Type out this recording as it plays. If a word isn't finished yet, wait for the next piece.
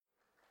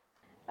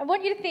I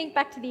want you to think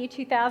back to the year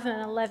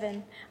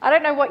 2011. I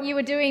don't know what you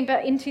were doing,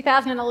 but in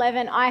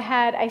 2011, I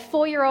had a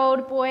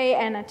 4-year-old boy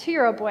and a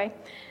 2-year-old boy,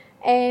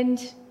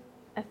 and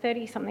a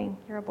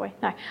 30-something-year-old boy.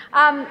 No.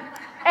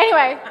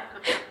 Anyway,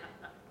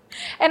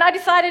 and I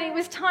decided it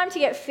was time to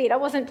get fit. I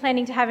wasn't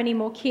planning to have any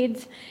more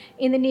kids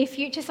in the near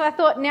future, so I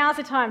thought now's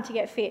the time to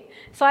get fit.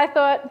 So I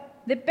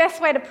thought the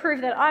best way to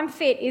prove that I'm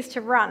fit is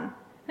to run.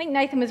 I think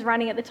Nathan was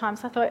running at the time,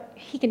 so I thought,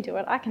 he can do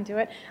it, I can do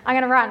it, I'm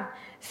going to run.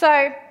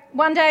 So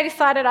one day I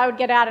decided I would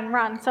get out and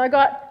run. So I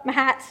got my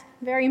hat,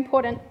 very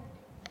important.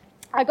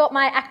 I got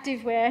my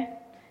active wear,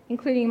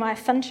 including my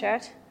sun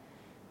shirt,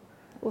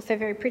 also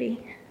very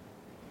pretty.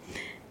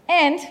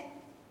 And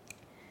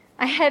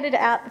I headed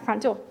out the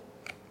front door.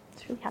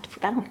 It's really hard to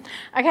put that on.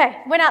 Okay,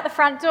 went out the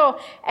front door,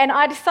 and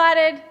I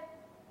decided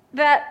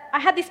that I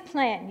had this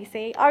plan, you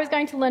see. I was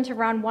going to learn to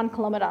run 1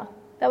 kilometre.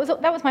 That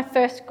was my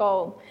first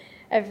goal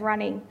of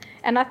running.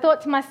 And I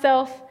thought to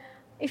myself,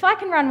 if I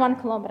can run 1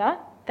 kilometre,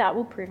 that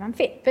will prove I'm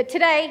fit. But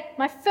today,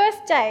 my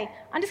first day,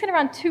 I'm just going to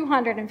run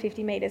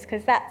 250 metres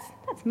because that's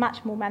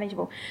much more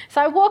manageable.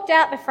 So I walked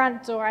out the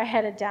front door, I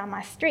headed down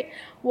my street,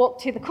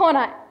 walked to the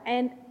corner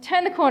and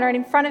turned the corner, and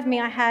in front of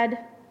me I had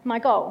my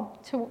goal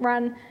to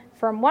run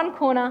from one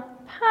corner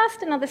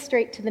past another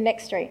street to the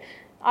next street.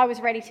 I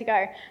was ready to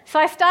go. So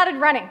I started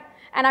running,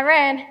 and I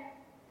ran,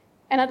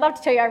 and I'd love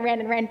to tell you I ran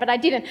and ran, but I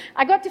didn't.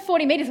 I got to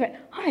 40 metres and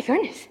went, oh my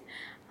goodness,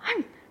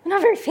 I'm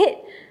not very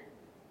fit.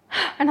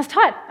 And I was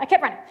tired. I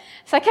kept running.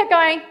 So I kept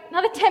going.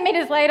 Another 10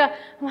 metres later,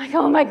 I'm like,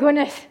 oh my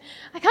goodness,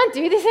 I can't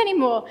do this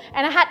anymore.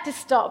 And I had to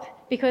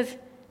stop because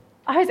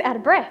I was out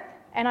of breath.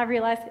 And I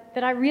realised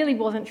that I really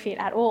wasn't fit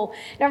at all.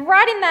 Now,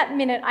 right in that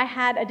minute, I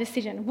had a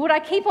decision. Would I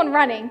keep on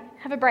running,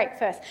 have a break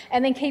first,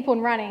 and then keep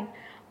on running?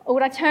 Or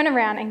would I turn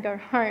around and go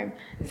home?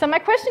 So my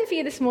question for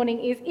you this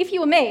morning is, if you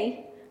were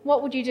me,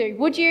 what would you do?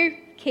 Would you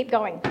keep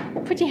going?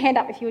 Put your hand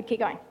up if you would keep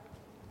going.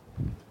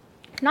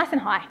 Nice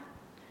and high.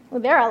 Well,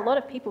 there are a lot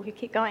of people who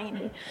keep going in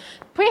here.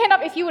 Put your hand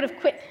up if you would have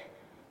quit.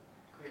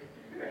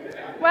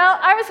 Well,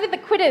 I was with the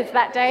quitters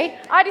that day.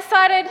 I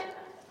decided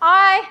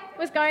I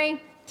was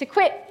going to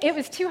quit. It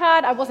was too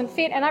hard, I wasn't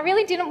fit, and I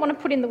really didn't want to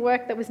put in the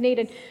work that was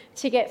needed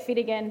to get fit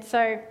again,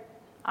 so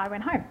I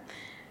went home.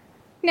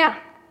 Now,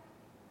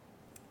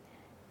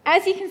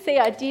 as you can see,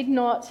 I did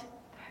not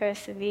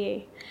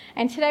persevere.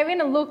 And today we're going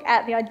to look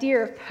at the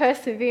idea of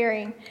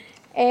persevering.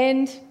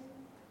 And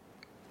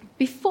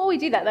before we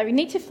do that, though, we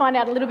need to find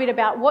out a little bit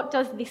about what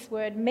does this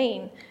word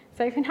mean.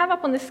 So if you can have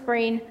up on the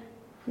screen,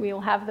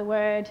 we'll have the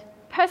word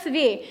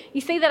persevere.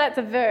 You see that it's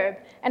a verb,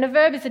 and a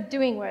verb is a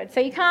doing word. So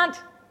you can't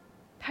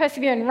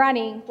persevere in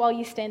running while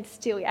you stand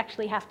still. You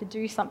actually have to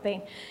do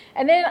something.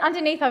 And then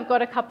underneath I've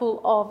got a couple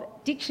of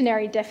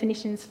dictionary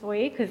definitions for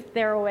you because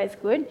they're always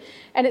good.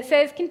 And it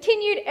says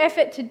continued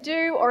effort to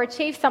do or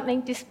achieve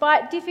something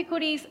despite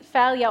difficulties,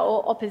 failure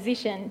or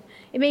opposition.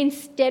 It means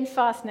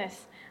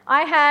steadfastness.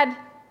 I had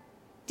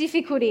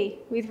difficulty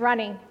with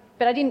running,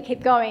 but I didn't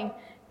keep going,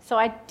 so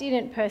I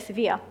didn't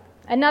persevere.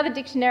 Another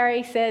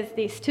dictionary says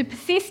this: to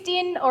persist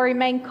in or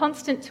remain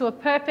constant to a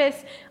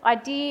purpose,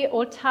 idea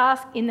or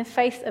task in the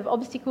face of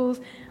obstacles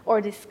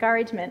or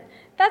discouragement.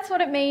 That's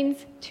what it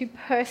means to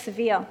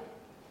persevere.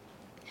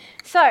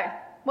 So,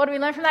 what do we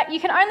learn from that?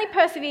 You can only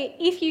persevere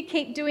if you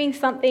keep doing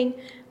something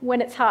when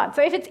it's hard.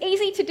 So if it's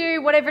easy to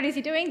do whatever it is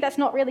you're doing, that's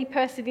not really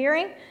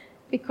persevering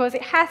because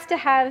it has to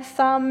have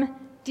some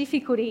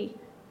difficulty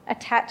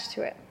attached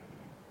to it.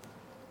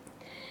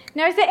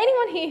 Now, is there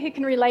anyone here who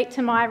can relate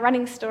to my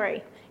running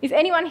story? Is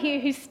anyone here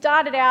who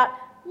started out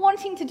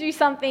wanting to do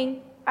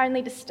something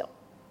only to stop?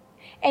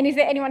 And is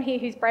there anyone here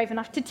who's brave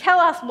enough to tell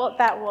us what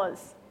that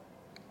was?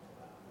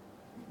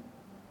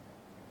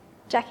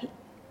 Jackie?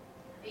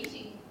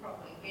 Eating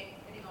properly,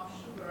 getting off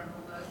sugar and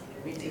all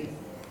those things.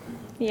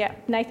 Yeah,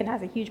 Nathan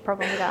has a huge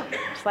problem with that,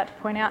 I'd just like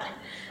to point out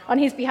on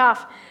his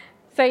behalf.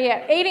 So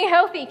yeah, eating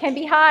healthy can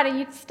be hard, and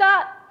you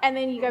start and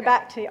then you go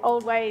back to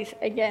old ways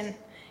again.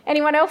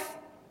 Anyone else?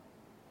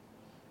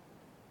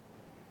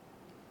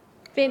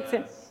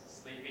 Vincent?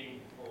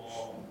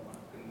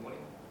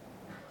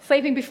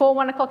 Sleeping before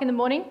 1 o'clock in the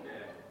morning? Yeah.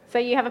 So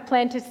you have a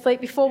plan to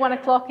sleep before 1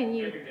 o'clock and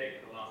you... Every day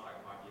for the last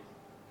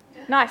 5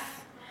 years. Nice.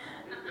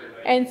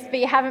 But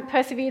you haven't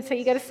persevered, so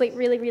you go to sleep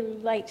really, really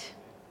late.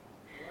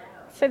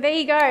 So there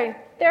you go.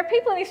 There are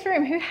people in this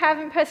room who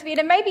haven't persevered,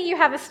 and maybe you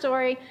have a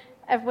story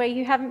of where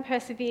you haven't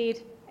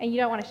persevered and you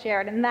don't want to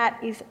share it, and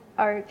that is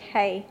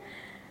okay.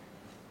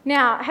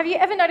 Now, have you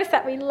ever noticed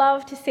that we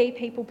love to see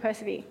people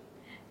persevere?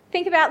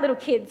 Think about little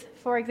kids,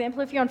 for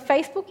example. If you're on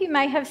Facebook, you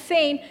may have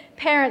seen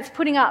parents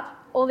putting up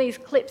all these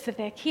clips of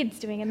their kids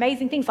doing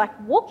amazing things like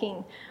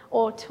walking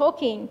or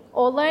talking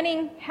or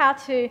learning how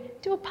to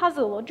do a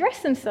puzzle or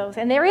dress themselves.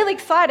 And they're really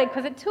excited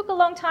because it took a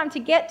long time to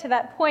get to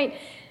that point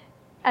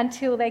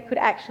until they could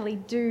actually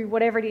do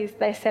whatever it is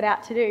they set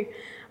out to do.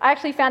 I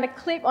actually found a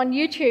clip on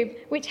YouTube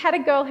which had a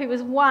girl who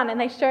was 1,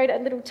 and they showed a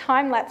little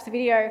time-lapse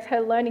video of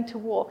her learning to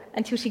walk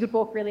until she could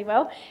walk really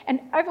well. And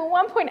over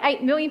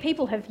 1.8 million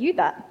people have viewed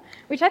that,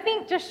 which I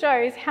think just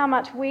shows how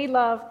much we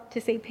love to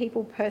see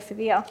people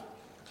persevere.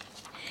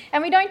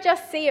 And we don't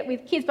just see it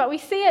with kids, but we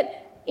see it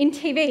in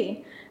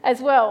TV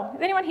as well.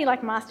 Is anyone here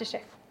like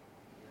MasterChef?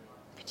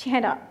 Put your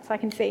hand up so I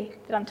can see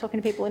that I'm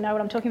talking to people who know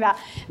what I'm talking about.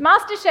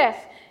 MasterChef.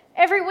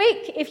 Every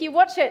week, if you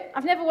watch it,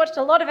 I've never watched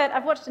a lot of it,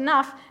 I've watched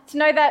enough to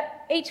know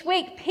that each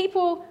week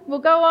people will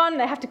go on,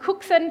 they have to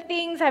cook certain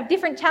things, have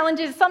different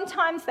challenges.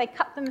 Sometimes they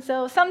cut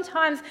themselves,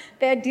 sometimes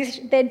their dish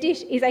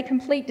is a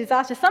complete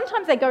disaster.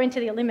 Sometimes they go into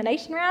the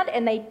elimination round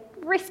and they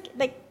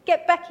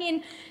get back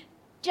in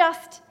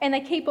and they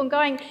keep on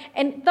going.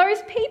 And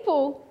those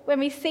people, when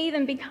we see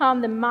them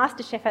become the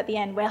master chef at the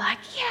end, we're like,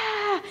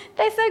 yeah,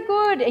 they're so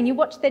good. And you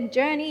watch their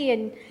journey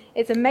and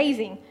it's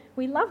amazing.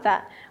 We love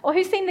that. Or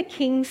who's seen The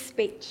King's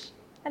Speech?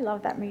 I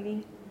love that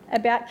movie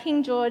about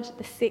King George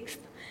VI.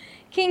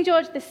 King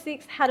George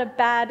VI had a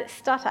bad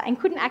stutter and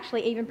couldn't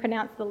actually even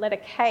pronounce the letter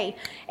K.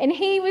 And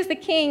he was the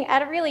king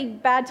at a really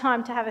bad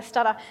time to have a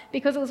stutter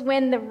because it was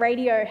when the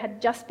radio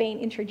had just been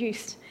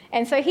introduced.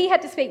 And so he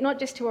had to speak not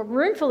just to a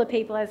room full of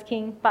people as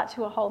king, but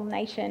to a whole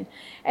nation.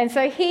 And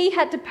so he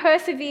had to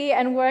persevere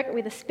and work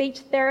with a speech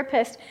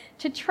therapist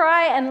to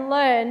try and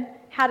learn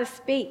how to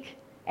speak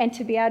and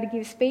to be able to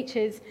give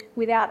speeches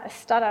without a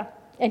stutter.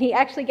 And he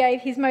actually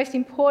gave his most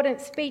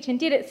important speech and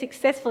did it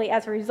successfully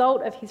as a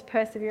result of his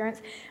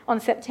perseverance on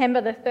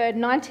September the 3rd,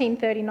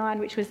 1939,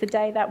 which was the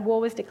day that war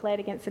was declared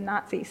against the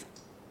Nazis.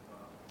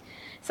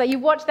 So you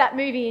watch that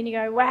movie and you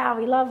go, wow,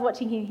 we love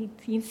watching him.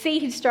 You can see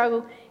his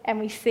struggle and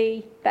we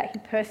see that he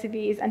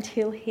perseveres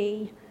until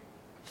he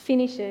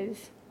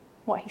finishes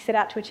what he set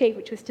out to achieve,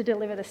 which was to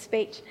deliver the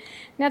speech.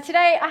 Now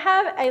today I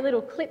have a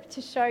little clip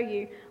to show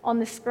you on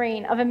the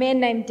screen of a man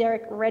named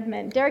Derek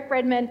Redmond. Derek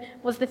Redmond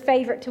was the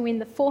favourite to win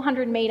the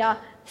 400-metre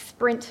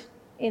sprint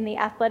in the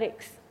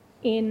athletics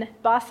in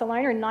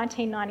Barcelona in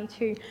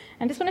 1992.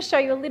 And I just want to show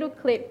you a little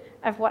clip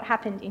of what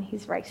happened in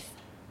his race.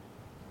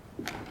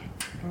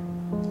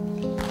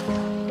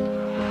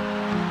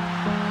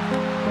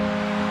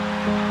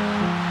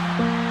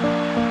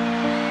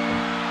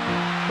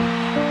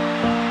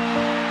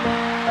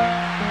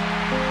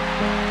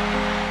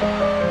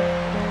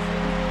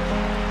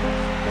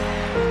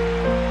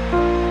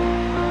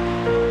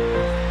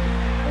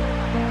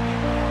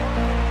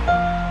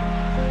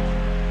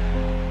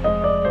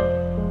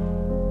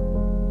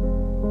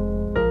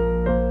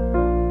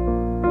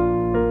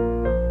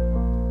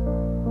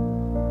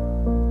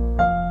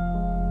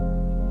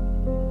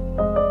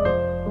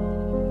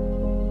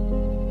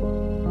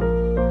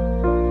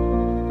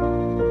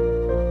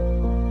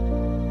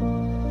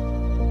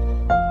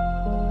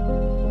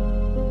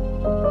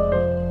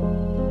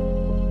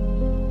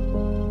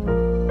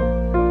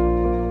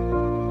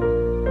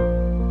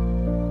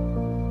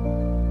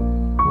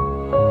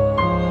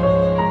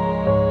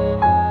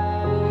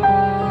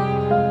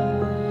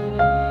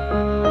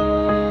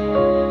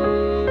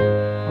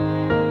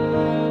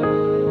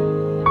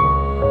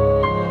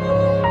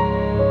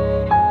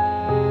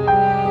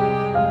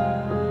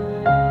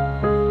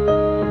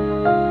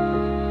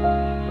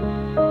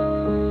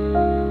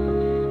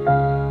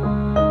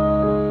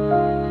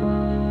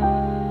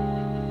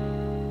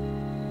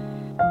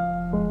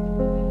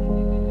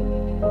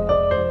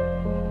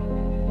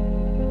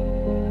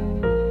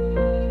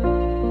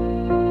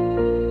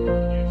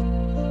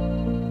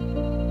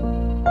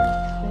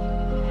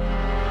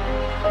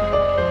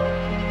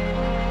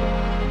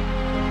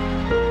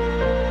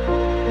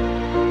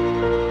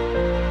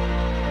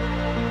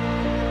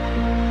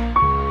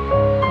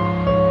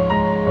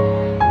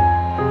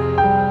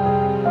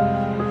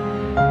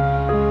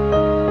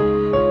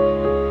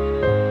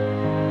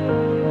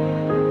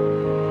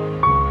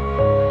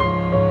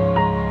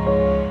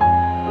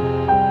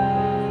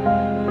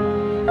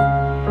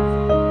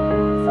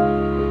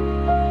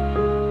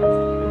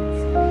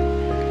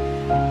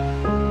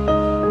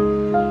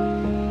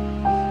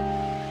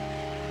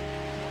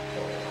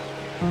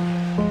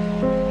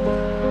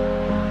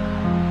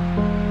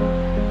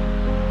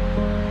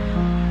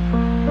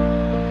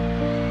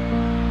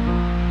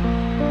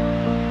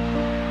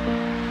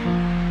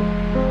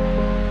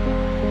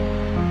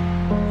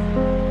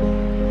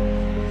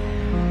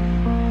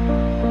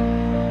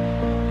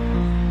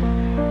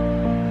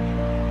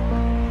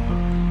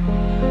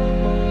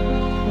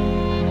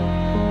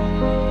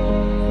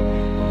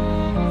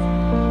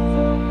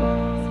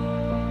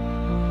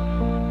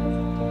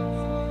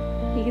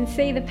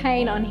 See the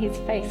pain on his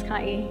face,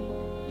 can't you?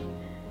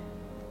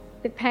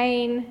 The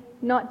pain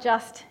not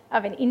just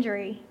of an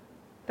injury,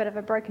 but of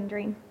a broken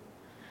dream.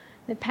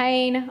 The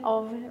pain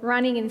of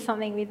running in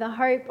something with the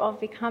hope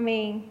of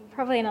becoming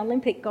probably an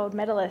Olympic gold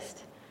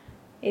medalist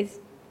his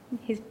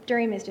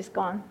dream is just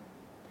gone.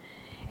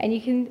 And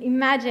you can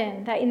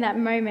imagine that in that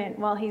moment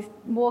while he's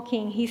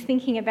walking, he's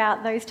thinking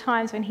about those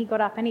times when he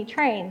got up and he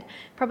trained,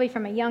 probably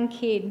from a young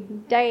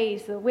kid,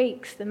 days, the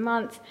weeks, the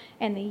months,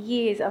 and the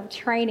years of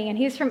training. And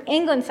he was from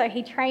England, so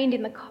he trained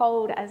in the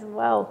cold as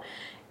well.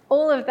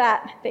 All of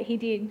that he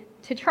did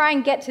to try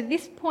and get to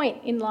this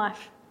point in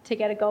life to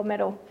get a gold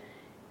medal.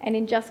 And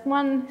in just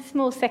one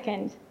small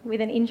second,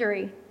 with an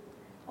injury,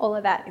 all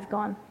of that is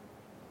gone.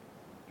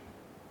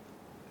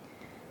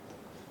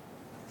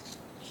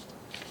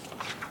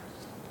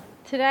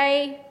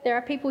 Today, there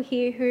are people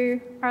here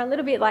who are a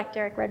little bit like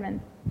Derek Redmond.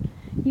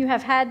 You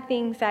have had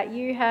things that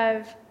you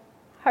have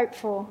hoped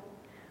for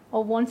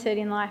or wanted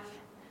in life,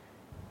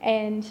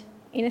 and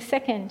in a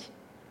second,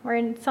 or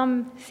in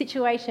some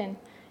situation,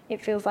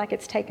 it feels like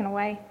it's taken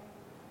away.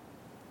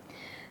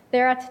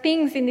 There are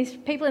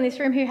people in this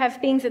room who have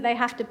things that they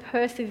have to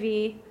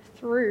persevere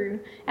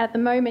through. And at the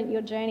moment,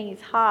 your journey is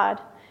hard,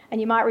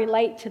 and you might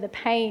relate to the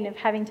pain of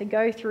having to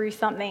go through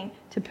something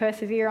to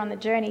persevere on the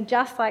journey,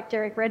 just like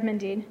Derek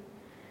Redmond did.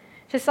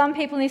 For some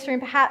people in this room,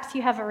 perhaps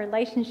you have a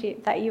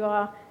relationship that you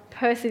are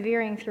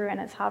persevering through and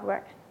it's hard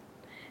work.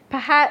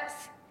 Perhaps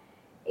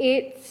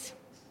it's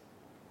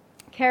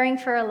caring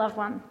for a loved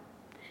one.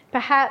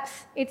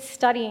 Perhaps it's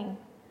studying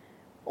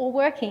or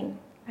working.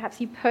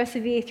 Perhaps you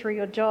persevere through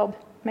your job.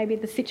 Maybe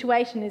the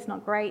situation is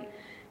not great.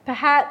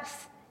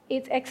 Perhaps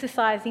it's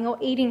exercising or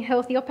eating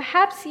healthy, or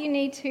perhaps you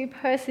need to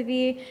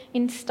persevere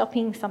in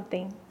stopping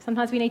something.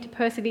 Sometimes we need to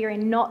persevere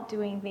in not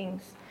doing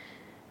things.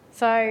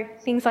 So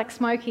things like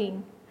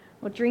smoking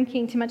or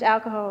drinking too much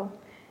alcohol,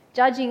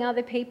 judging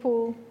other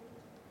people,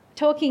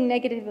 talking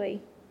negatively,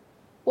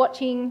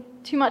 watching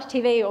too much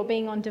TV or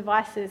being on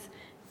devices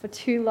for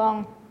too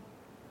long.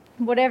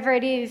 Whatever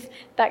it is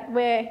that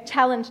we're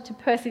challenged to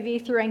persevere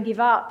through and give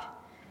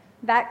up,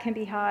 that can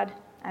be hard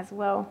as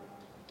well.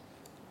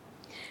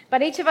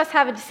 But each of us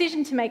have a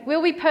decision to make.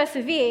 Will we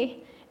persevere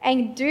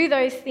and do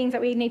those things that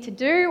we need to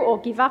do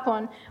or give up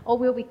on, or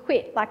will we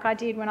quit like I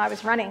did when I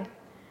was running?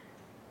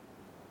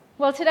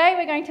 Well, today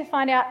we're going to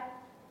find out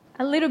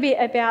a little bit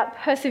about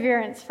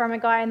perseverance from a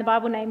guy in the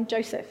Bible named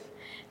Joseph.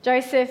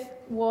 Joseph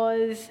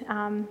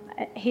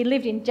he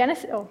lived in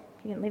Genesis. Oh,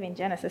 he didn't live in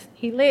Genesis.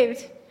 He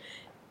lived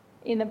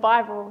in the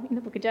Bible, in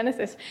the book of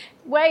Genesis,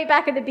 way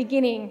back at the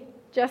beginning,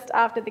 just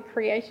after the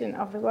creation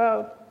of the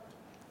world.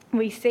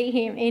 We see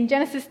him in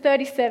Genesis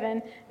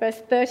 37, verse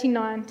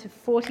 39 to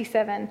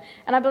 47.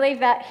 And I believe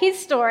that his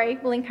story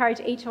will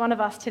encourage each one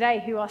of us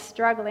today who are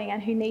struggling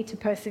and who need to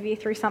persevere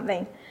through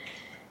something.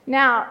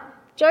 Now,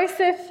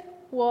 Joseph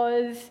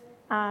was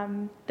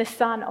the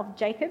son of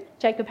Jacob.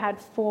 Jacob had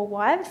 4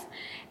 wives,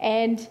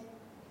 and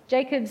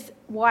Jacob's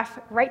wife,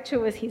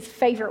 Rachel, was his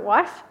favourite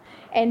wife,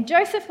 and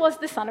Joseph was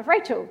the son of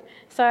Rachel.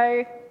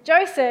 So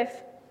Joseph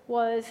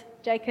was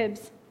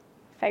Jacob's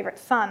favourite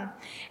son.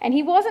 And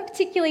he wasn't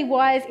particularly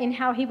wise in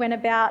how he went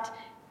about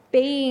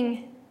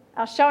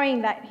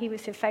showing that he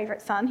was his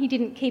favourite son. He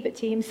didn't keep it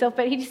to himself,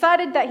 but he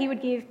decided that he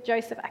would give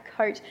Joseph a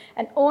coat,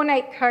 an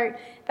ornate coat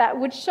that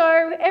would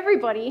show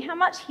everybody how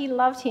much he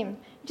loved him,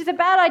 which is a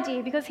bad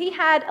idea because he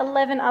had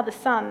 11 other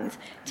sons,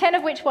 10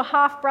 of which were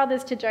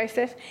half-brothers to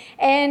Joseph.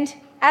 And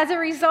as a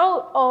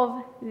result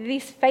of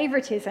this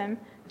favouritism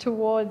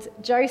towards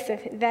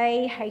Joseph,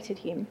 they hated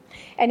him.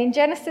 And in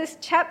Genesis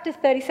chapter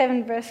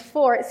 37, verse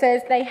 4, it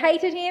says, they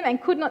hated him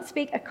and could not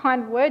speak a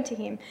kind word to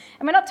him.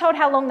 And we're not told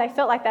how long they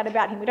felt like that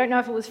about him. We don't know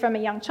if it was from a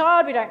young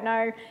child. We don't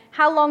know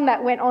how long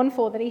that went on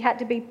for, that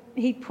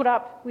he put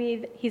up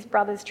with his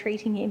brothers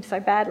treating him so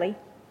badly.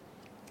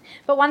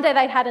 But one day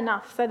they'd had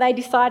enough, so they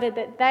decided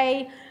that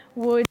they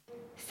would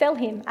sell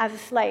him as a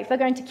slave. They're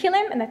going to kill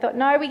him, and they thought,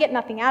 no, we get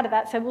nothing out of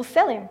that, so we'll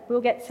sell him.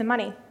 We'll get some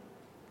money.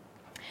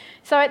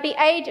 So at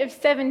the age of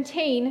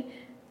 17,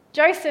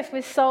 Joseph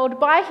was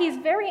sold by his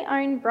very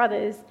own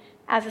brothers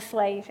as a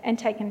slave and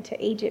taken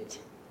to Egypt.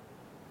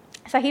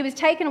 So he was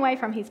taken away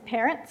from his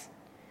parents,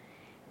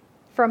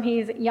 from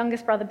his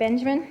youngest brother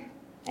Benjamin,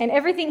 and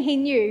everything he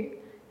knew,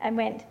 and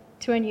went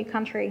to a new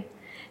country.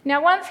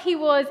 Now, once he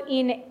was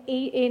in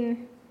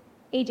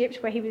Egypt,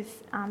 where he was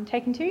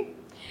taken to,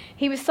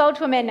 he was sold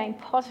to a man named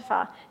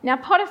Potiphar. Now,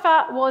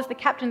 Potiphar was the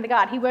captain of the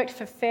guard. He worked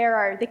for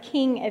Pharaoh, the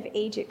king of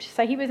Egypt.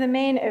 So he was a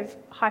man of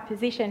high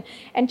position.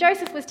 And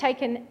Joseph was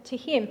taken to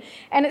him.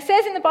 And it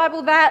says in the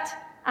Bible that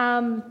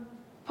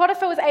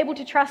Potiphar was able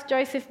to trust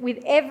Joseph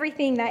with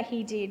everything that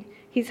he did.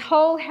 His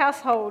whole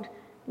household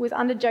was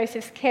under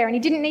Joseph's care, and he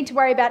didn't need to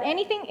worry about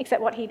anything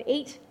except what he'd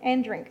eat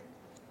and drink.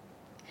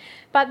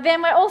 But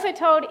then we're also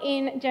told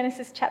in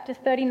Genesis chapter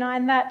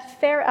 39 that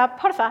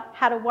Potiphar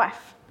had a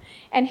wife.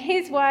 And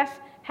his wife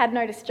had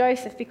noticed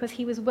Joseph because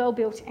he was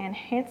well-built and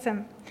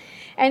handsome.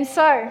 And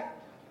so,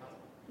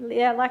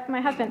 yeah, like my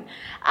husband.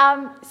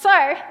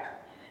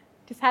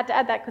 Just had to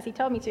add that because he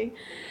told me to.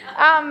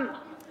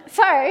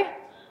 So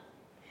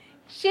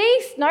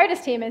she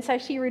noticed him, and so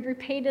she would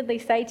repeatedly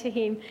say to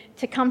him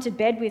to come to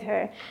bed with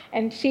her.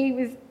 And she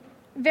was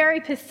very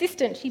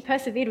persistent. She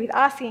persevered with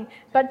asking.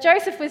 But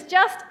Joseph was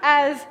just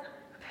as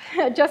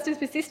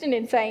persistent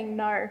in saying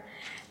no,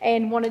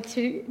 and wanted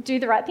to do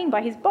the right thing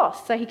by his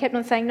boss. So he kept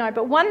on saying no.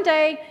 But one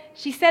day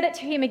she said it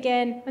to him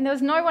again when there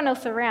was no one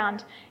else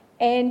around,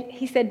 and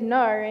he said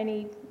no, and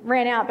he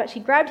ran out. But she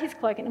grabbed his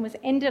cloak and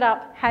ended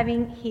up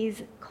having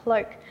his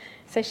cloak.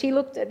 So she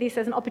looked at this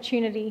as an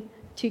opportunity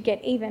to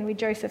get even with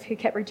Joseph, who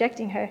kept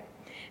rejecting her.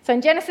 So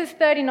in Genesis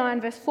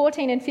 39, verse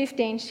 14 and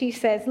 15, she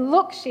says,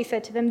 "Look," she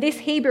said to them, "this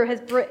Hebrew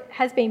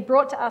has been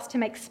brought to us to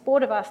make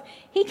sport of us.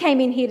 He came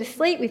in here to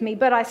sleep with me,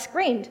 but I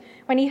screamed.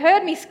 When he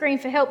heard me scream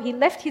for help, he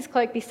left his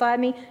cloak beside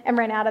me and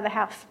ran out of the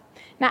house."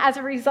 Now, as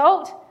a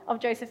result of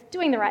Joseph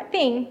doing the right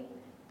thing,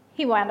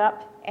 he wound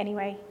up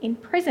anyway in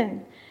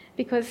prison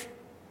because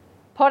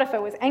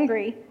Potiphar was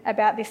angry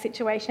about this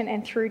situation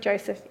and threw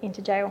Joseph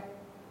into jail.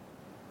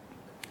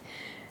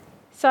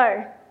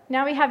 So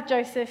now we have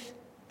Joseph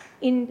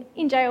in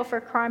jail for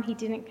a crime he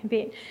didn't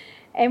commit.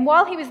 And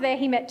while he was there,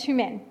 he met two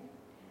men.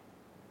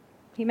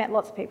 He met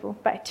lots of people,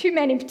 but two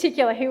men in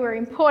particular who were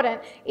important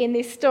in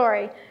this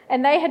story.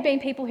 And they had been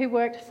people who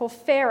worked for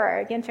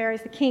Pharaoh. Again, Pharaoh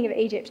is the king of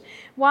Egypt.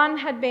 One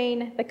had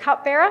been the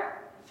cupbearer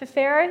for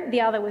Pharaoh,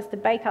 the other was the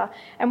baker.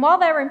 And while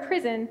they were in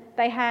prison,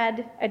 they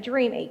had a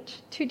dream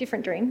each, two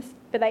different dreams,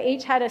 but they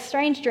each had a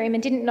strange dream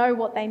and didn't know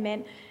what they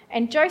meant.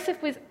 And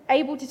Joseph was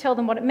able to tell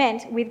them what it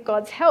meant with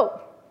God's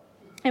help.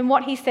 And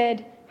what he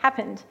said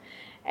happened.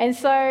 And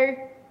so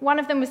one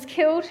of them was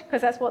killed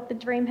because that's what the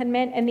dream had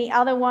meant, and the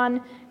other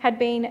one had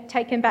been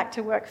taken back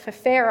to work for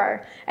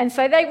Pharaoh. And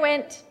so they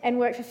went and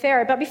worked for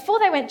Pharaoh. But before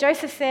they went,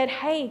 Joseph said,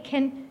 "Hey,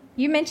 can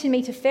you mention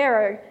me to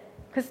Pharaoh?"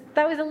 Because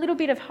that was a little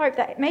bit of hope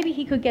that maybe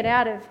he could get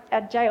out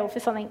of jail for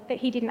something that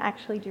he didn't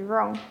actually do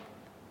wrong.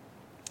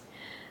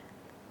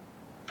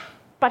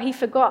 But he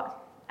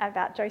forgot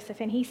about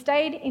Joseph, and he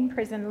stayed in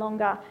prison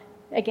longer,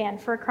 again,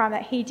 for a crime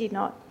that he did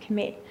not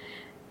commit.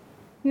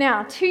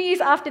 Now, 2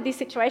 years after this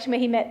situation where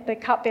he met the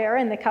cupbearer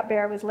and the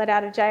cupbearer was let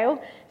out of jail,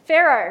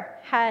 Pharaoh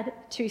had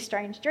two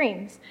strange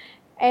dreams,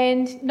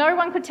 and no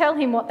one could tell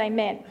him what they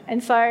meant.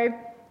 And so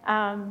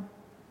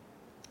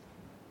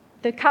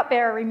the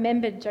cupbearer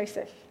remembered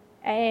Joseph,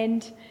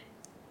 and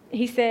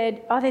he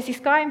said, "Oh, there's this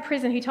guy in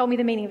prison who told me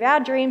the meaning of our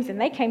dreams, and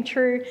they came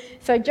true."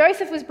 So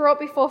Joseph was brought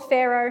before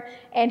Pharaoh,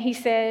 and he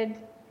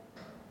said,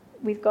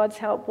 with God's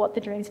help, what the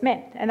dreams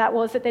meant. And that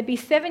was that there'd be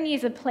 7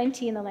 years of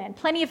plenty in the land,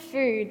 plenty of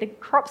food, the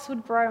crops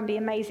would grow and be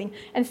amazing,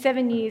 and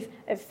 7 years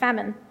of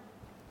famine.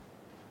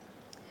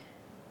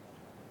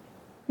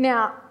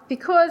 Now,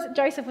 because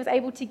Joseph was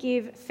able to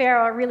give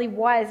Pharaoh a really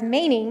wise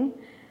meaning,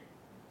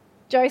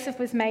 Joseph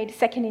was made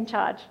second in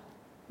charge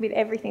with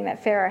everything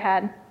that Pharaoh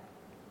had.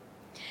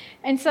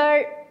 And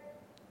so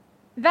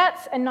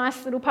that's a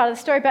nice little part of the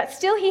story, but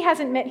still he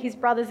hasn't met his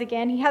brothers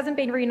again. He hasn't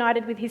been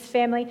reunited with his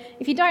family.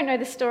 If you don't know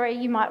the story,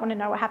 you might want to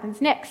know what happens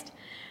next.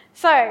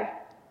 So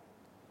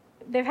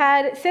they've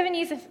had 7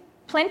 years of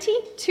plenty,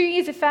 2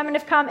 years of famine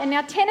have come, and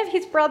now 10 of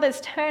his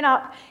brothers turn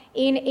up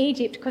in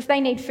Egypt because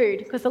they need food,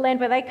 because the land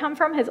where they come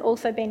from has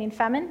also been in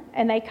famine,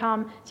 and they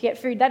come to get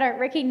food. They don't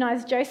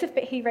recognise Joseph,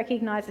 but he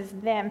recognises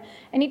them.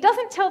 And he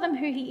doesn't tell them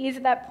who he is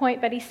at that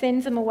point, but he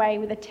sends them away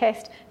with a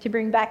test to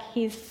bring back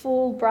his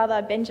full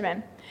brother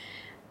Benjamin,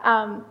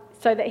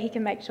 so that he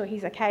can make sure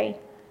he's okay.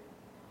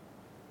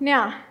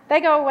 Now, they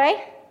go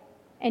away,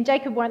 and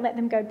Jacob won't let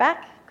them go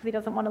back because he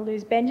doesn't want to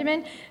lose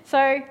Benjamin.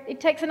 So it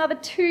takes another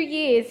 2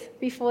 years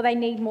before they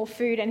need more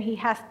food, and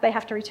they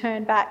have to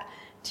return back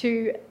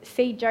to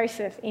see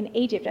Joseph in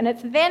Egypt. And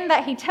it's then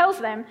that he tells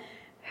them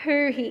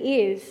who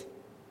he is.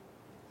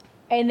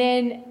 And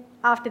then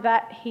after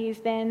that, he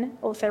is then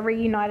also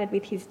reunited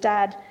with his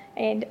dad,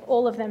 and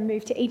all of them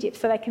move to Egypt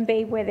so they can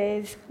be where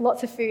there's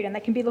lots of food and they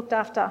can be looked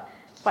after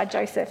by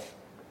Joseph.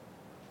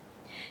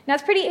 Now,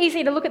 it's pretty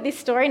easy to look at this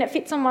story, and it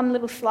fits on one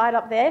little slide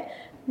up there,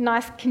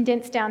 nice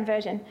condensed down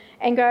version,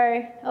 and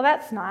go, "Oh,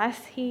 that's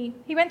nice. He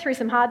went through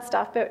some hard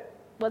stuff, but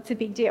what's the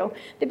big deal?"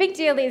 The big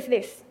deal is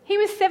this. He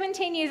was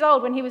 17 years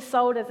old when he was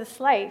sold as a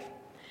slave,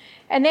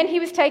 and then he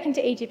was taken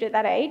to Egypt at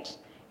that age,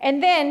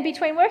 and then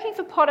between working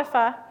for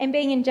Potiphar and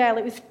being in jail,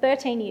 it was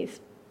 13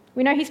 years.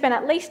 We know he spent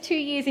at least 2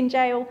 years in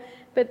jail,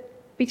 but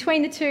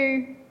between the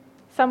two,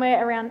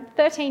 somewhere around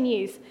 13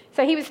 years.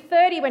 So he was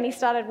 30 when he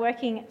started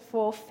working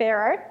for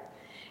Pharaoh.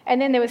 And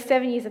then there was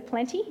 7 years of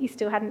plenty. He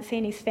still hadn't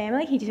seen his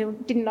family. He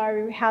didn't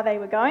know how they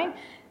were going.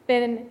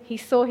 Then he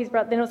saw his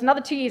brother. Then there was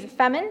another 2 years of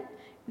famine.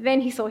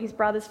 Then he saw his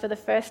brothers for the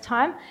first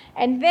time.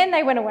 And then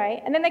they went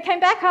away. And then they came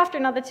back after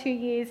another 2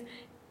 years.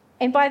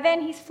 And by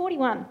then he's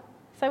 41.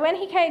 So when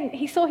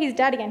he saw his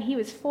dad again, he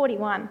was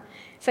 41.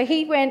 So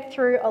he went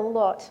through a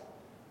lot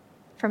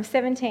from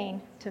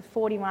 17 to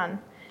 41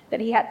 that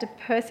he had to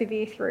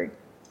persevere through.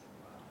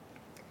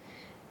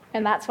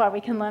 And that's why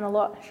we can learn a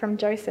lot from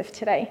Joseph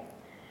today.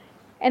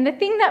 And the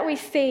thing that we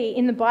see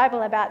in the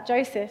Bible about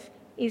Joseph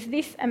is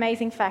this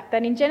amazing fact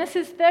that in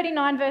Genesis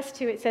 39 verse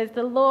 2 it says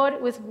the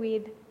Lord was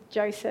with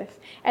Joseph.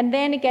 And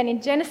then again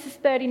in Genesis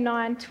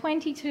 39,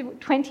 20 to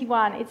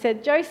 21, it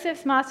said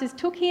Joseph's masters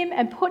took him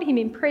and put him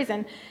in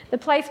prison, the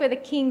place where the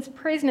king's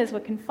prisoners were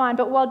confined.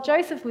 But while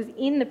Joseph was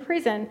in the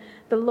prison,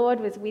 the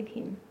Lord was with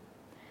him.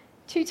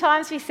 2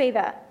 times we see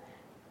that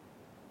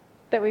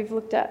we've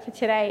looked at for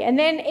today. And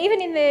then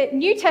even in the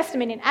New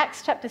Testament, in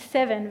Acts chapter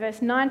 7,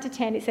 verse 9 to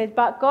 10, it says,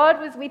 "But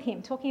God was with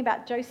him," talking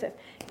about Joseph.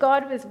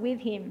 God was with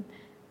him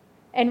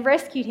and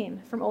rescued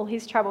him from all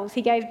his troubles.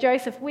 He gave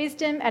Joseph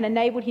wisdom and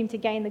enabled him to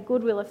gain the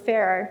goodwill of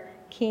Pharaoh,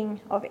 king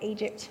of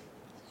Egypt.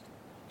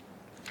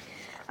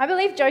 I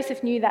believe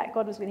Joseph knew that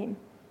God was with him.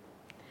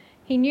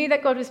 He knew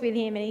that God was with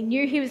him, and he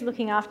knew he was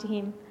looking after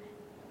him.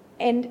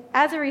 And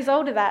as a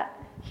result of that,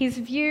 his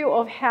view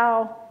of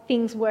how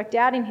things worked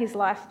out in his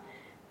life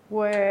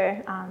were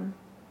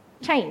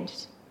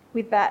changed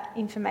with that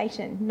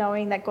information,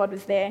 knowing that God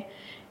was there.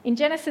 In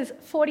Genesis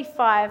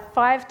 45,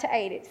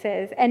 5-8, it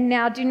says, "And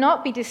now do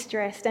not be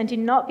distressed and do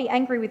not be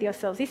angry with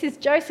yourselves." This is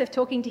Joseph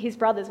talking to his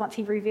brothers once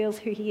he reveals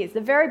who he is.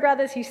 The very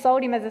brothers who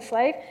sold him as a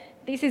slave,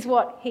 this is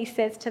what he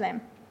says to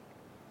them.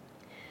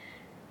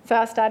 So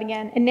I'll start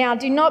again. "And now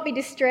do not be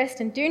distressed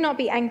and do not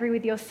be angry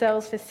with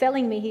yourselves for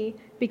selling me here,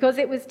 because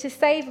it was to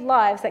save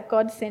lives that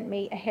God sent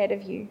me ahead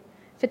of you.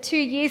 For 2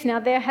 years now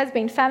there has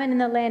been famine in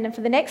the land, and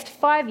for the next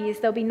 5 years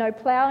there'll be no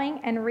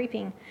ploughing and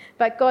reaping.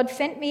 But God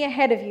sent me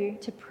ahead of you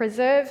to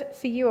preserve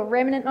for you a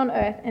remnant on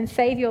earth and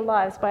save your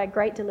lives by a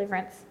great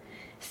deliverance.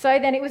 So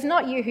then it was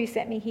not you who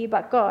sent me here,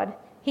 but God.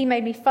 He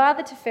made me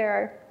father to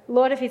Pharaoh,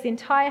 lord of his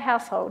entire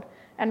household,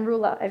 and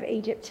ruler of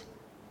Egypt."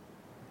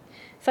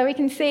 So we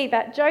can see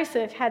that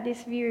Joseph had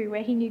this view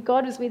where he knew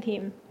God was with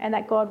him and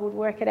that God would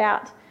work it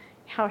out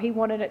how he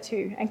wanted it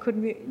to and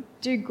could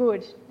do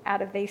good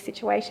out of these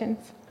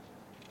situations.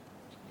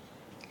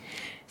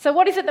 So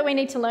what is it that we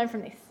need to learn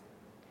from this?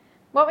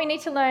 What we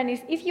need to learn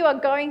is, if you are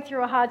going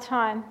through a hard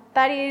time,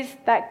 that is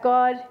that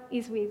God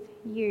is with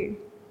you.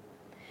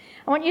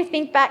 I want you to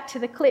think back to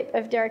the clip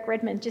of Derek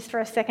Redmond just for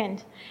a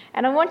second.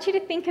 And I want you to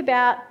think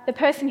about the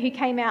person who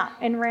came out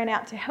and ran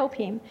out to help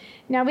him.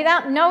 Now,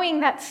 without knowing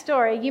that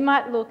story, you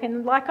might look,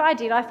 and like I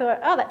did, I thought,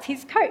 oh, that's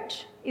his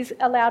coach is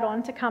allowed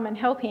on to come and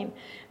help him.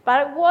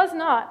 But it was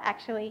not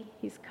actually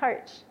his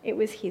coach. It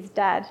was his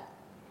dad.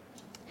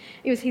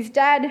 It was his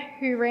dad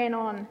who ran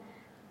on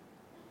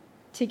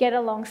to get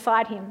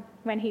alongside him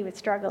when he was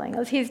struggling. It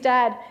was his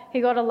dad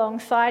who got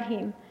alongside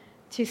him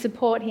to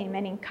support him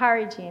and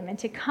encourage him and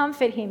to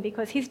comfort him,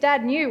 because his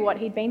dad knew what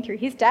he'd been through.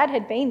 His dad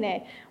had been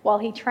there while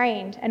he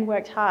trained and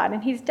worked hard,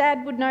 and his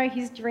dad would know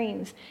his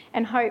dreams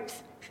and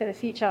hopes for the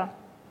future.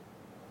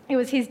 It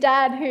was his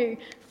dad who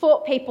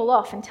fought people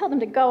off and told them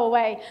to go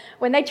away.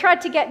 When they tried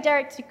to get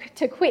Derek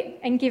to quit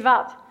and give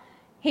up,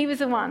 he was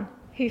the one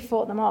who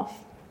fought them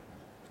off.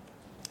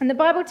 And the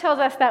Bible tells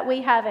us that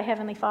we have a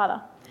Heavenly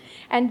Father.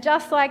 And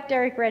just like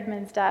Derek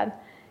Redmond's dad,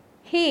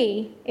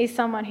 he is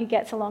someone who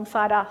gets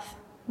alongside us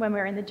when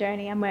we're in the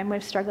journey and when we're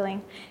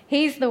struggling.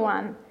 He's the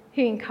one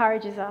who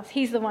encourages us.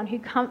 He's the one who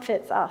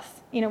comforts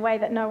us in a way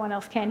that no one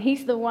else can.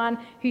 He's the one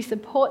who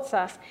supports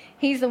us.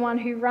 He's the one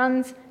who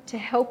runs to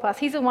help us.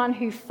 He's the one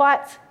who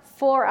fights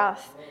for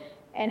us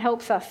and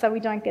helps us so we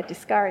don't get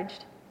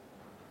discouraged.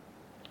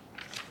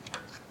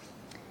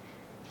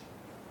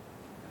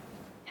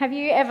 Have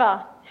you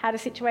ever had a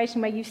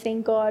situation where you've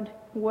seen God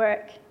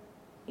work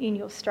in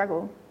your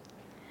struggle?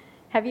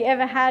 Have you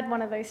ever had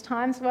one of those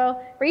times?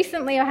 Well,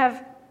 recently I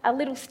have a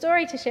little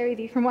story to share with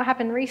you from what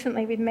happened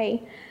recently with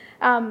me.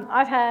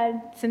 I've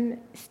had some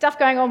stuff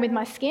going on with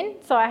my skin,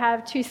 so I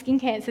have 2 skin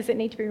cancers that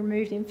need to be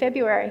removed in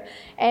February,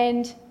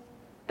 and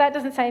that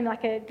doesn't seem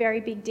like a very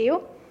big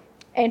deal.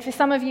 And for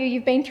some of you,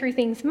 you've been through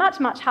things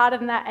much, much harder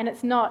than that, and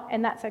it's not,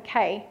 and that's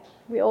okay.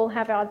 We all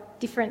have our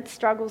different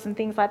struggles and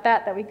things like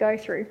that we go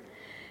through.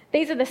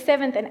 These are the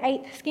 7th and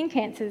 8th skin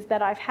cancers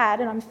that I've had,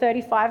 and I'm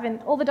 35,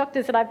 and all the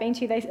doctors that I've been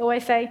to, they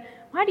always say,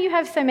 "Why do you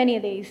have so many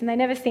of these?" And they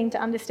never seem to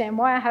understand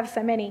why I have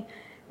so many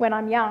when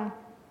I'm young.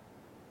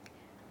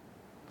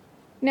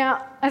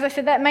 Now, as I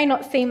said, that may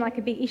not seem like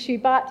a big issue,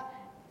 but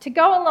to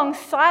go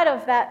alongside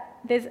of that,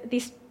 there's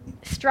this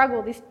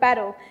struggle, this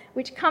battle,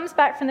 which comes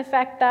back from the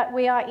fact that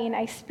we are in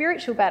a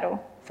spiritual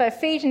battle. So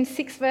Ephesians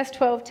 6 verse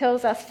 12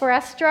 tells us, "For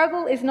our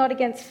struggle is not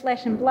against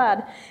flesh and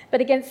blood,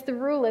 but against the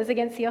rulers,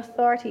 against the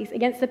authorities,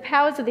 against the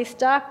powers of this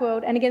dark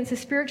world, and against the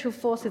spiritual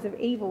forces of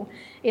evil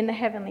in the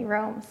heavenly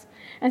realms."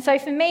 And so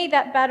for me,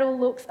 that battle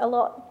looks a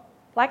lot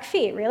like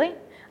fear, really.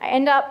 I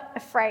end up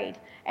afraid,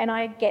 and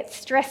I get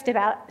stressed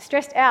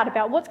out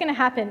about what's going to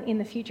happen in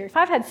the future. If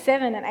I've had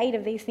 7 and 8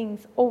 of these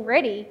things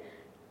already,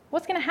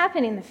 what's going to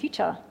happen in the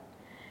future?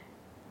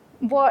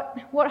 What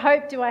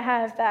hope do I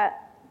have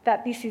that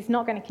this is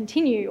not going to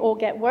continue or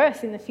get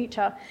worse in the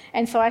future?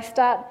 And so I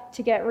start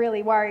to get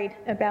really worried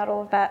about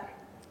all of that.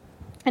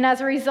 And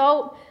as a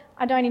result,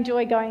 I don't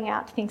enjoy going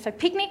out to things. So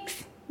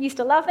picnics, used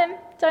to love them,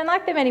 don't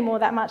like them anymore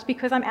that much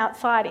because I'm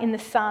outside in the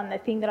sun, the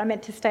thing that I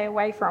meant to stay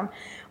away from.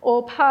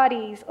 Or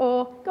parties,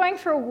 or going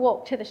for a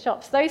walk to the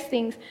shops. Those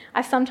things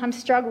I sometimes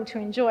struggle to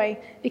enjoy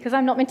because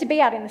I'm not meant to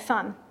be out in the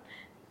sun.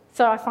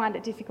 So I find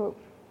it difficult.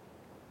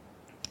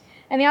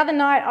 And the other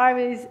night I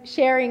was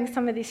sharing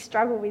some of this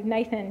struggle with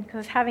Nathan because I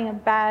was having a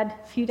bad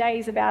few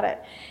days about it.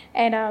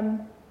 And I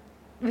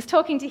was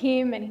talking to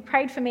him and he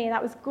prayed for me, and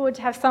that was good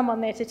to have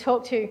someone there to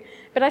talk to.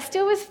 But I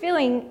still was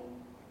feeling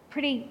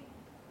pretty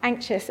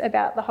anxious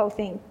about the whole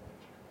thing.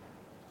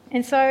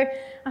 And so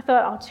I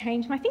thought, I'll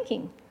change my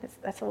thinking.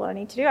 That's all I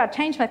need to do. I'll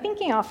change my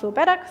thinking, I'll feel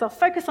better because I'll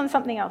focus on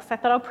something else. I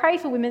thought I'll pray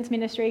for women's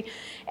ministry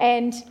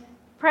and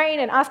pray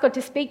and ask God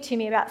to speak to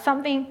me about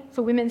something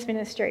for women's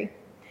ministry.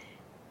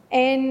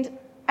 And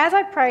as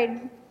I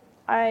prayed,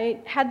 I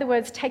had the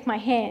words, "take my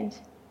hand,"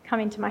 come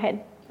into my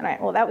head. And I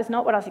went, well, that was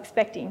not what I was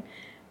expecting.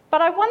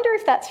 But I wonder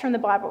if that's from the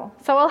Bible.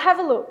 So I'll have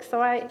a look.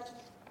 So I,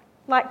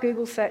 like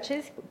Google search,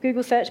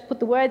 put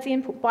the words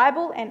in, put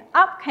Bible, and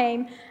up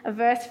came a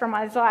verse from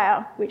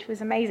Isaiah, which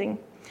was amazing.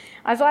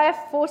 Isaiah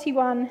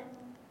 41,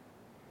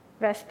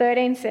 Verse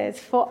 13 says,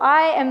 "For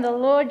I am the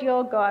Lord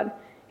your God,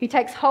 who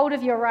takes hold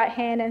of your right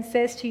hand and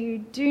says to you,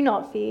 'Do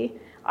not fear,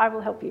 I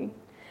will help you.'"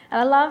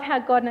 And I love how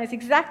God knows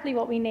exactly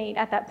what we need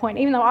at that point.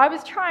 Even though I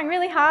was trying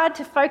really hard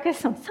to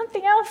focus on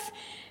something else,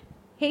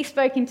 he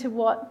spoke into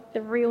what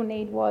the real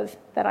need was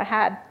that I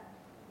had.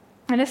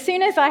 And as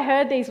soon as I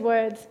heard these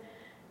words,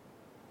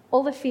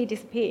 all the fear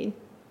disappeared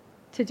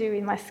to do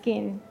in my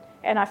skin,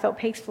 and I felt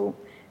peaceful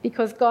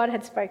because God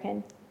had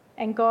spoken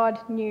and God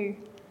knew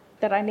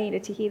that I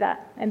needed to hear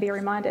that and be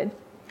reminded.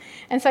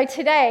 And so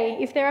today,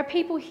 if there are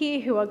people here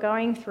who are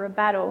going through a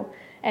battle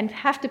and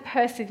have to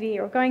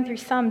persevere or going through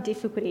some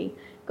difficulty,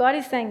 God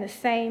is saying the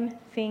same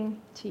thing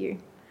to you.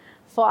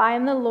 "For I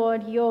am the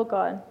Lord your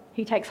God,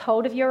 who takes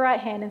hold of your right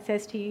hand and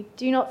says to you,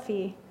 'Do not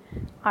fear,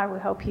 I will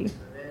help you.'"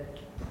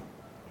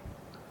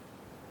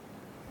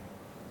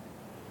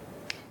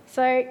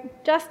 So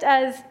just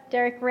as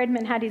Derek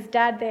Redmond had his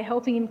dad there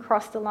helping him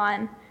cross the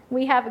line,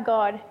 we have a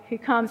God who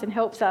comes and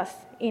helps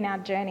us in our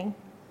journey.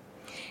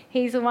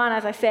 He's the one,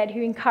 as I said,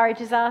 who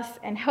encourages us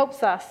and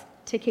helps us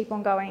to keep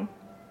on going.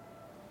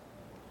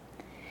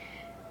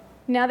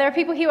 Now, there are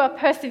people who are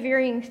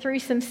persevering through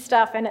some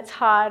stuff and it's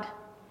hard,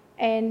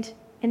 and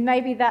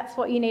maybe that's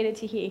what you needed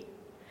to hear,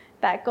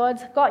 that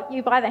God's got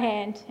you by the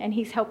hand and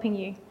he's helping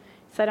you,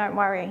 so don't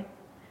worry.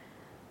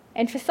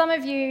 And for some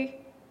of you,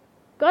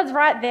 God's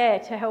right there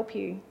to help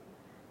you,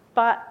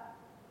 but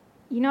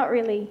you're not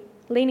really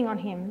leaning on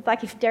him. It's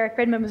like if Derek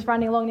Redmond was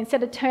running along,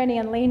 instead of turning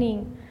and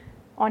leaning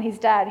on his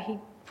dad, he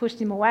pushed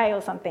him away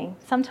or something.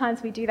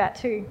 Sometimes we do that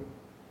too.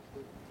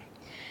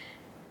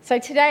 So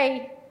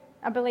today,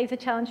 I believe the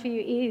challenge for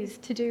you is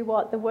to do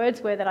what the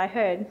words were that I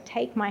heard,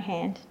 take my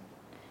hand.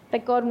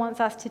 That God wants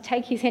us to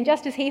take his hand.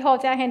 Just as he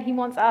holds our hand, he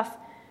wants us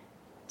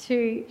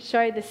to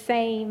show the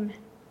same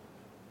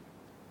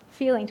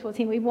feeling towards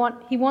him.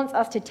 He wants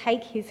us to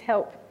take his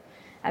help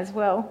as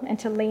well and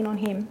to lean on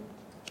him.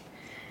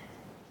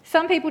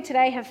 Some people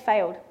today have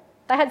failed.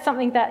 They had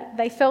something that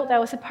they felt they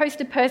were supposed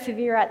to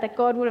persevere at, that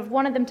God would have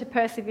wanted them to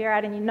persevere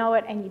at, and you know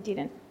it and you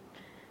didn't.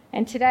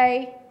 And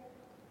today,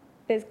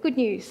 there's good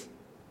news.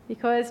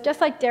 Because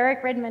just like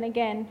Derek Redmond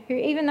again, who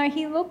even though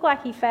he looked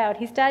like he failed,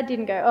 his dad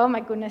didn't go, "Oh my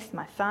goodness,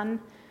 my son,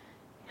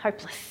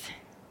 hopeless,"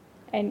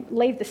 and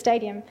leave the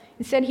stadium.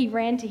 Instead, he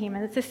ran to him.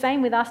 And it's the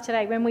same with us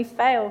today. When we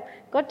fail,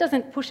 God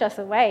doesn't push us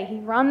away. He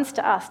runs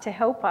to us to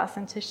help us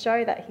and to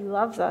show that he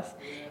loves us.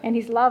 And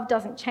his love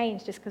doesn't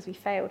change just because we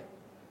failed.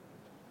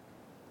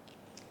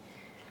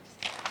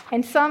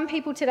 And some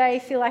people today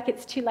feel like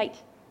it's too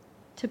late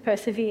to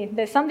persevere.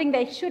 There's something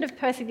they should have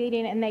persevered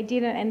in and they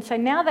didn't. And so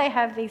now they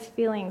have these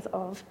feelings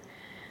of,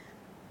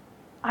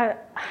 I've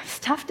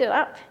stuffed it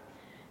up.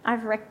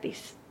 I've wrecked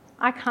this.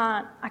 I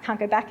can't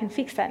go back and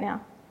fix that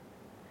now.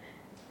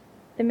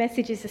 The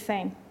message is the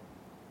same.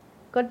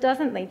 God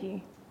doesn't leave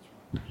you.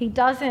 He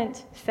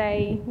doesn't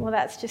say, "Well,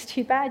 that's just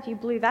too bad. You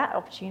blew that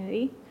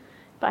opportunity."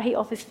 But he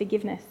offers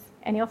forgiveness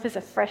and he offers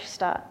a fresh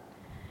start.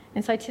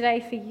 And so today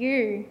for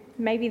you,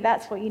 maybe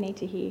that's what you need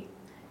to hear.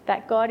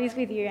 That God is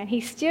with you and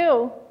he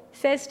still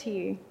says to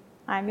you,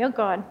 "I am your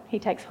God." He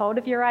takes hold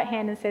of your right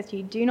hand and says to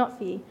you, "Do not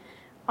fear,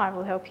 I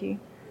will help you."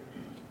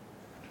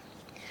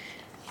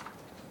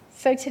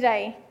 So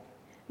today,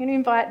 I'm going to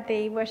invite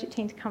the worship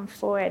team to come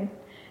forward.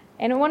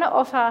 And I want to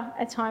offer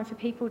a time for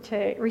people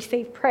to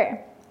receive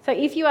prayer. So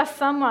if you are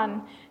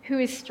someone who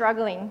is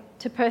struggling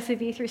to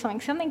persevere through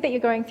something that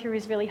you're going through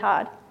is really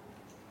hard,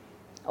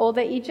 or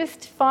that you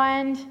just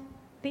find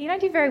that you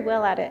don't do very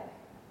well at it,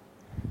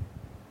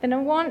 then I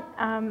want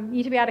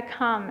you to be able to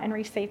come and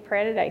receive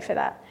prayer today for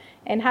that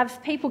and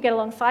have people get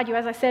alongside you.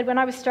 As I said, when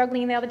I was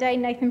struggling the other day,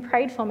 Nathan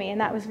prayed for me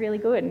and that was really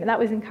good and that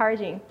was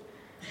encouraging.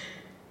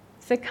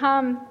 So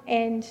come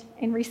and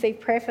receive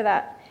prayer for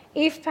that.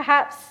 If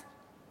perhaps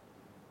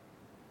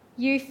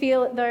you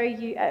feel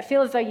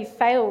as though you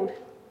failed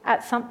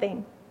at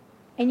something,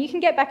 and you can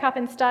get back up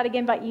and start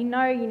again, but you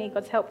know you need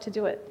God's help to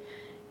do it,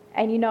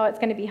 and you know it's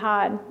going to be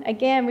hard.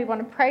 Again, we want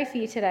to pray for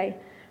you today,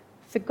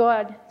 for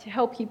God to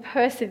help you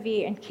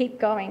persevere and keep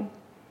going.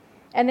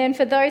 And then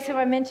for those who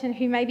I mentioned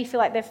who maybe feel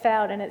like they've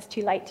failed and it's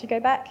too late to go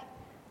back,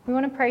 we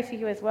want to pray for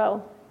you as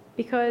well,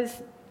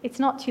 because it's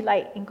not too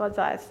late in God's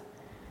eyes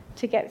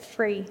to get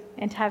free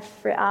and to have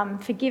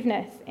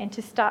forgiveness and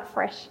to start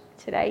fresh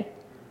today.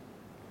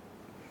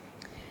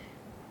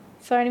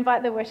 So I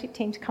invite the worship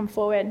team to come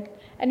forward.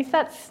 And if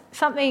that's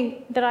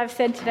something that I've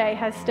said today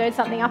has stirred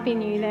something up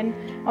in you, then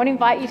I want to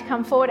invite you to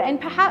come forward. And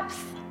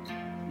perhaps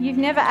you've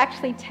never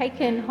actually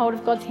taken hold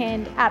of God's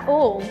hand at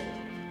all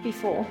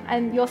before,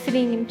 and you're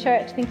sitting in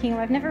church thinking, "Well,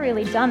 I've never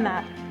really done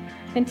that."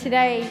 Then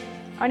today,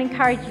 I'd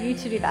encourage you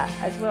to do that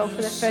as well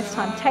for the first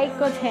time. Take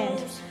God's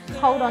hand,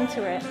 hold on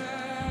to it,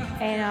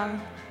 and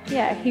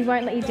he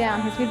won't let you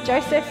down. He's with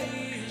Joseph,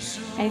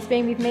 and he's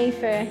been with me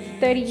for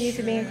 30 years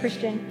of being a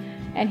Christian,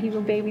 and he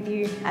will be with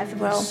you as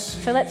well.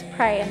 So let's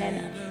pray and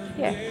then,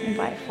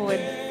 invite forward.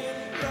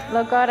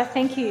 Lord God, I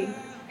thank you.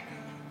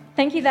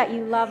 Thank you that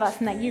you love us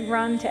and that you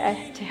run to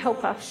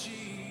help us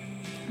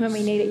when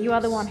we need it. You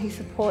are the one who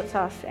supports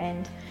us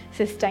and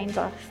sustains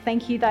us.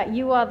 Thank you that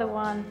you are the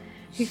one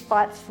who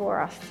fights for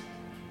us.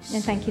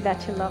 And thank you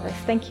that you love us.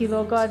 Thank you,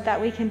 Lord God, that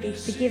we can be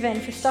forgiven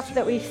for stuff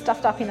that we've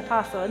stuffed up in the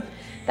past, Lord,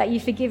 that you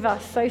forgive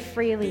us so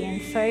freely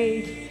and so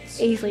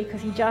easily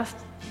because you just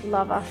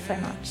love us so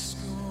much.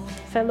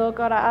 So, Lord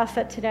God, I ask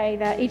that today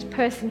that each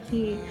person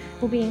here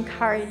will be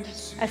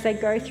encouraged as they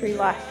go through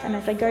life and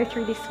as they go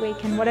through this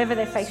week and whatever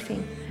they're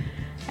facing,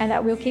 and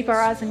that we'll keep our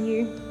eyes on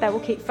you, that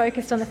we'll keep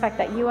focused on the fact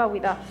that you are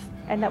with us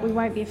and that we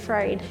won't be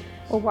afraid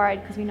or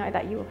worried because we know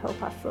that you will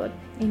help us, Lord.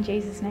 In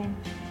Jesus' name,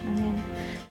 amen.